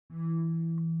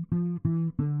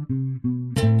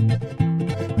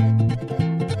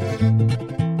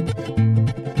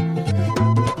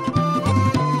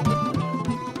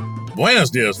Buenos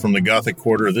dias from the Gothic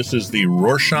Quarter. This is the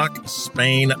Rorschach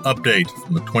Spain update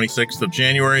from the 26th of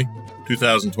January,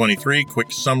 2023.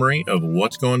 Quick summary of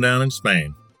what's going down in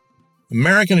Spain.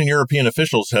 American and European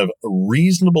officials have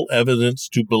reasonable evidence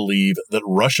to believe that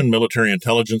Russian military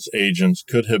intelligence agents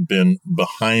could have been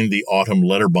behind the autumn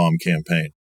letter bomb campaign.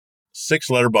 6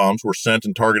 letter bombs were sent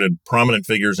and targeted prominent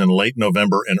figures in late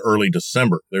November and early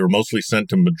December. They were mostly sent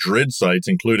to Madrid sites,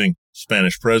 including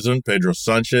Spanish President Pedro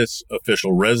Sanchez,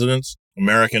 official residence,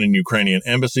 American and Ukrainian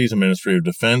embassies, a Ministry of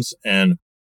Defense, and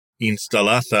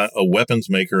Instalasa, a weapons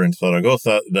maker in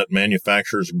Zaragoza that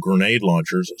manufactures grenade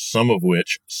launchers, some of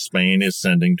which Spain is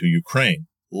sending to Ukraine.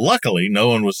 Luckily, no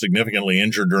one was significantly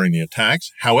injured during the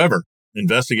attacks. However,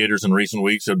 investigators in recent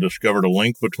weeks have discovered a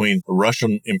link between the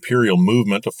Russian Imperial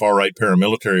Movement, a far-right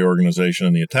paramilitary organization,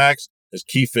 and the attacks, as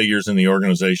key figures in the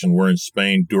organization were in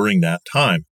Spain during that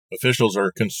time. Officials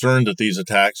are concerned that these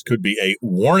attacks could be a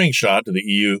warning shot to the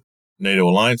EU NATO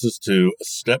alliances to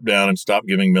step down and stop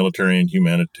giving military and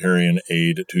humanitarian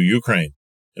aid to Ukraine.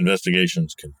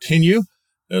 Investigations continue.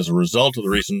 As a result of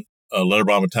the recent letter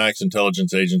bomb attacks,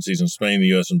 intelligence agencies in Spain, the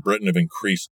U.S., and Britain have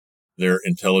increased their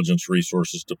intelligence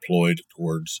resources deployed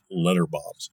towards letter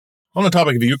bombs. On the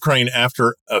topic of Ukraine,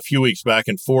 after a few weeks back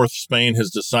and forth, Spain has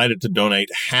decided to donate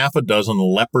half a dozen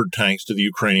Leopard tanks to the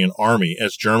Ukrainian army,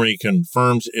 as Germany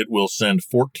confirms it will send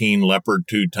 14 Leopard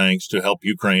 2 tanks to help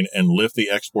Ukraine and lift the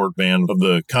export ban of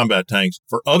the combat tanks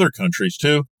for other countries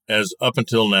too, as up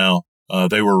until now,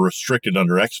 they were restricted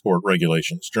under export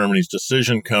regulations. Germany's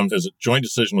decision comes as a joint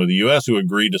decision with the U.S., who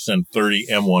agreed to send 30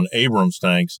 M1 Abrams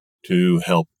tanks to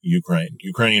help Ukraine.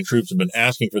 Ukrainian troops have been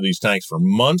asking for these tanks for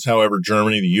months. However,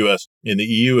 Germany, the U.S., and the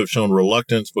EU have shown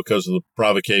reluctance because of the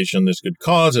provocation this could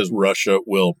cause as Russia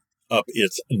will up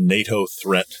its NATO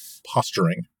threat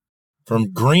posturing.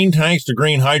 From green tanks to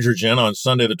green hydrogen, on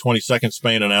Sunday the 22nd,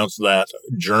 Spain announced that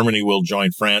Germany will join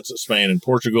France, Spain, and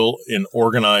Portugal in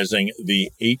organizing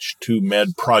the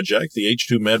H2Med project. The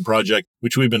H2Med project,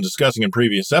 which we've been discussing in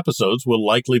previous episodes, will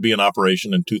likely be in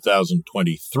operation in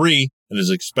 2023 and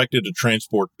is expected to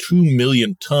transport 2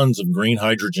 million tons of green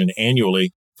hydrogen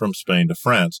annually from Spain to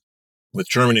France. With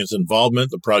Germany's involvement,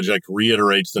 the project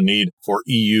reiterates the need for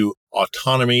EU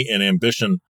autonomy and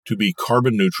ambition to be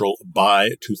carbon neutral by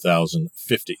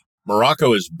 2050.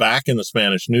 Morocco is back in the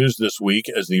Spanish news this week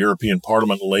as the European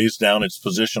Parliament lays down its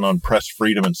position on press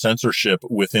freedom and censorship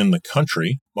within the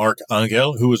country. Marc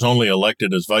Angel, who was only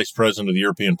elected as vice president of the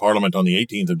European Parliament on the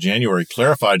 18th of January,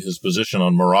 clarified his position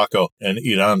on Morocco and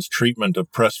Iran's treatment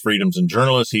of press freedoms and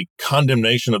journalists.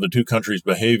 Condemnation of the two countries'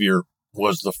 behavior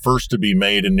was the first to be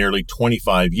made in nearly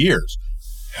 25 years.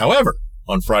 However,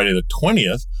 on Friday the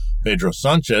 20th, Pedro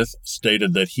Sanchez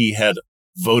stated that he had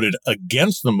voted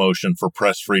against the motion for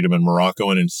press freedom in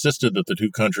Morocco and insisted that the two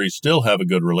countries still have a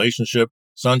good relationship.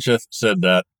 Sanchez said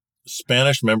that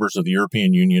Spanish members of the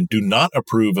European Union do not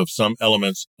approve of some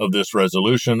elements of this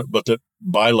resolution, but that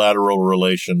bilateral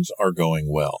relations are going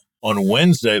well. On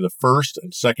Wednesday, the 1st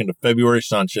and 2nd of February,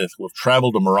 Sanchez will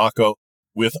travel to Morocco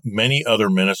with many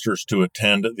other ministers to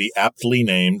attend the aptly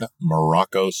named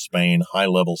Morocco-Spain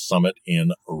High-Level Summit in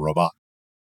Rabat.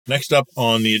 Next up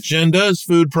on the agenda is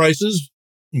food prices.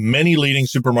 Many leading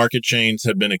supermarket chains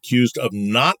have been accused of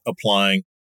not applying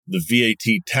the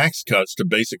VAT tax cuts to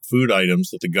basic food items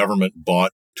that the government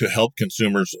brought in to help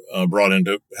consumers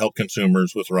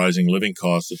with rising living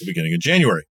costs at the beginning of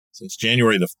January. Since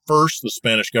January the 1st, the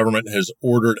Spanish government has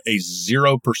ordered a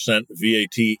 0%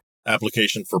 VAT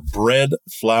application for bread,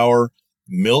 flour,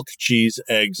 milk, cheese,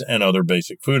 eggs, and other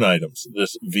basic food items.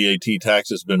 This VAT tax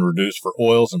has been reduced for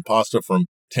oils and pasta from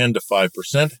 10 to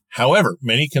 5%. However,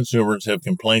 many consumers have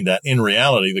complained that in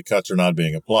reality, the cuts are not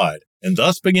being applied. And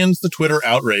thus begins the Twitter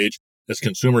outrage as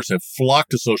consumers have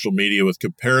flocked to social media with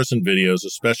comparison videos,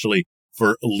 especially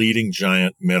for leading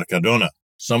giant Mercadona.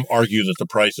 Some argue that the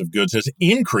price of goods has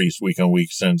increased week on week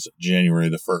since January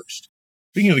the 1st.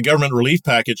 Speaking of the government relief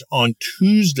package, on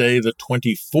Tuesday the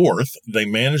 24th, they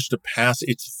managed to pass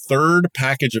its third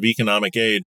package of economic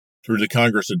aid through the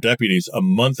Congress of Deputies a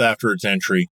month after its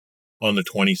entry on the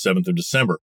 27th of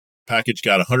December. The package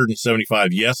got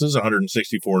 175 yeses,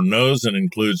 164 noes, and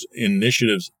includes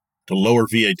initiatives to lower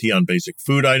VAT on basic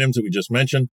food items that we just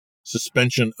mentioned,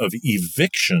 suspension of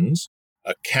evictions,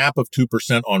 a cap of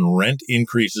 2% on rent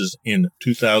increases in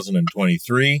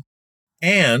 2023,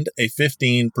 and a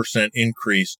 15%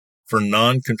 increase for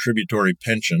non-contributory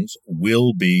pensions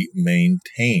will be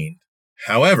maintained.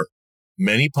 However,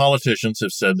 many politicians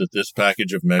have said that this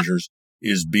package of measures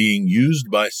is being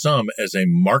used by some as a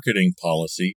marketing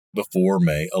policy before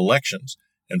May elections,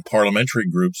 and parliamentary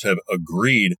groups have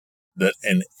agreed that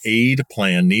an aid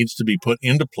plan needs to be put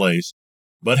into place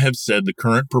but have said the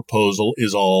current proposal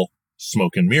is all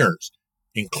smoke and mirrors,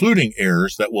 including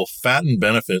errors that will fatten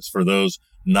benefits for those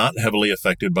not heavily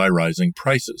affected by rising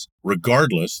prices.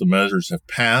 Regardless, the measures have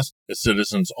passed, as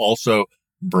citizens also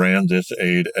brand this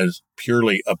aid as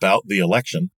purely about the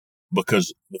election,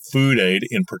 because the food aid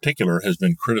in particular has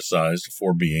been criticized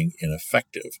for being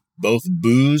ineffective. Both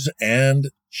Booz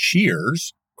and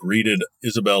Cheers greeted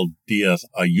Isabel Díaz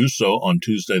Ayuso on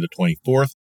Tuesday the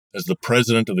 24th as the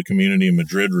president of the community in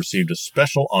Madrid received a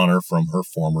special honor from her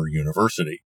former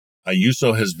university.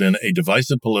 Ayuso has been a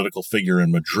divisive political figure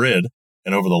in Madrid,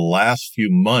 and over the last few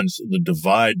months, the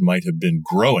divide might have been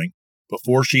growing.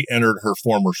 Before she entered her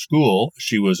former school,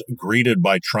 she was greeted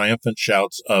by triumphant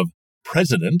shouts of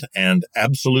president and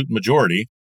absolute majority,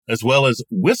 as well as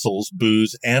whistles,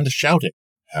 boos, and shouting.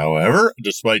 However,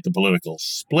 despite the political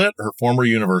split, her former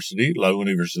university, La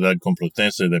Universidad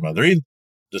Complutense de Madrid,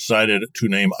 decided to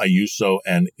name Ayuso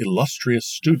an illustrious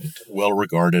student,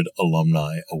 well-regarded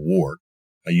alumni award.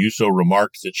 Ayuso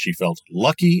remarked that she felt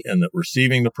lucky and that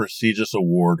receiving the prestigious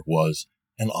award was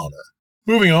an honor.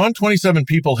 Moving on, 27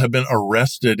 people have been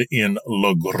arrested in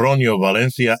Logroño,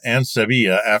 Valencia, and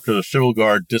Sevilla after the Civil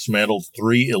Guard dismantled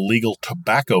 3 illegal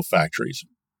tobacco factories.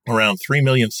 Around 3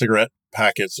 million cigarette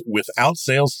packets without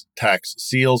sales tax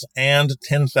seals and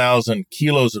 10,000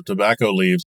 kilos of tobacco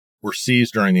leaves were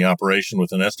seized during the operation,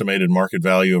 with an estimated market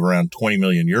value of around 20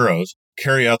 million euros.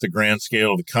 Carry out the grand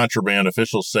scale of the contraband,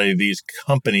 officials say these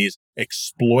companies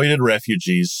exploited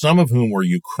refugees, some of whom were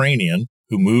Ukrainian,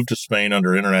 who moved to Spain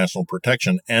under international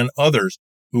protection, and others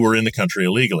who were in the country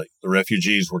illegally. The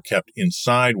refugees were kept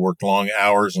inside, worked long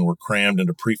hours, and were crammed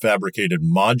into prefabricated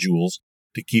modules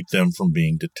to keep them from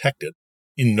being detected.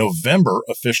 In November,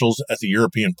 officials at the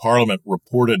European Parliament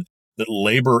reported that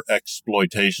labor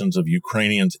exploitations of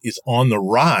Ukrainians is on the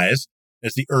rise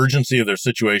as the urgency of their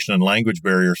situation and language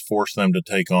barriers force them to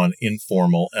take on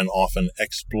informal and often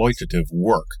exploitative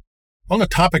work. On the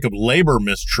topic of labor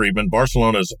mistreatment,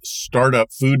 Barcelona's startup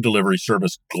food delivery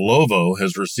service Glovo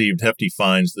has received hefty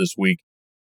fines this week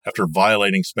after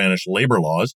violating Spanish labor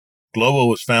laws. Glovo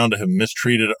was found to have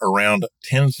mistreated around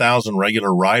 10,000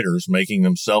 regular riders, making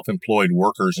them self-employed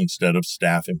workers instead of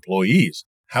staff employees.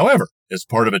 However, as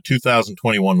part of a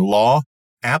 2021 law,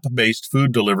 app-based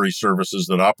food delivery services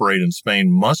that operate in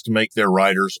Spain must make their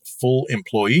riders full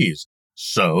employees.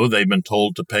 So they've been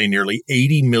told to pay nearly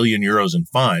 80 million euros in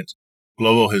fines.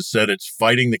 Glovo has said it's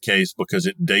fighting the case because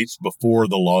it dates before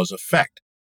the law's effect.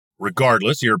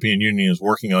 Regardless, the European Union is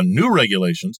working on new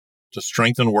regulations to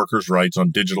strengthen workers' rights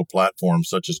on digital platforms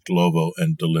such as Glovo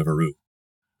and Deliveroo.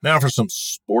 Now for some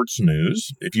sports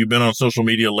news. If you've been on social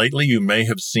media lately, you may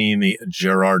have seen the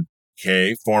Gerard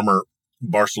Piqué, former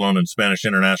Barcelona and Spanish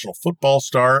international football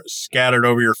star, scattered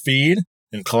over your feed.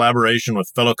 In collaboration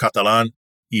with fellow Catalan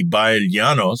Ibai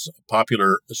Llanos, a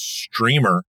popular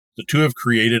streamer, the two have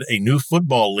created a new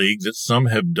football league that some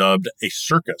have dubbed a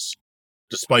circus.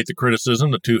 Despite the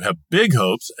criticism, the two have big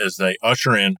hopes as they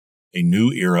usher in a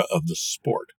new era of the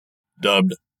sport.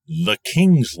 Dubbed the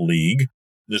Kings League,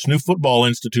 this new football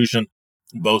institution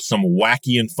boasts some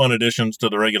wacky and fun additions to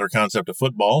the regular concept of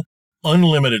football,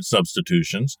 unlimited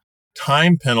substitutions,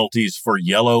 time penalties for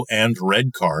yellow and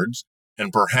red cards,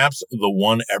 and perhaps the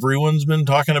one everyone's been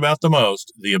talking about the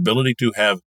most, the ability to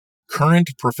have current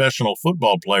professional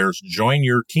football players join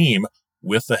your team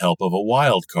with the help of a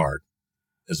wild card.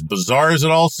 As bizarre as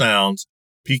it all sounds,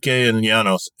 Piqué and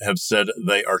Llanos have said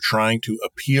they are trying to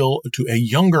appeal to a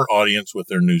younger audience with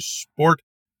their new sport,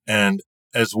 and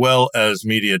as well as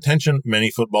media attention,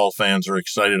 many football fans are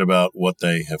excited about what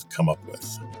they have come up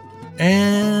with.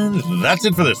 And that's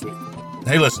it for this week.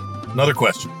 Hey, listen, another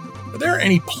question. Are there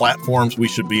any platforms we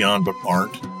should be on but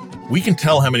aren't? We can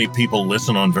tell how many people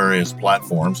listen on various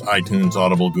platforms, iTunes,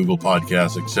 Audible, Google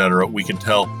Podcasts, etc. We can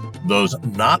tell those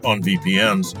not on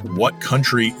VPNs what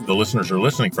country the listeners are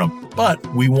listening from. But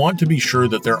we want to be sure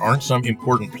that there aren't some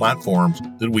important platforms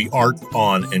that we aren't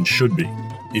on and should be.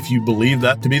 If you believe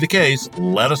that to be the case,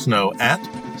 let us know at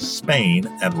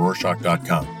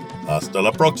Spain@Rorschach.com. Hasta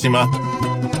la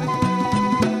próxima.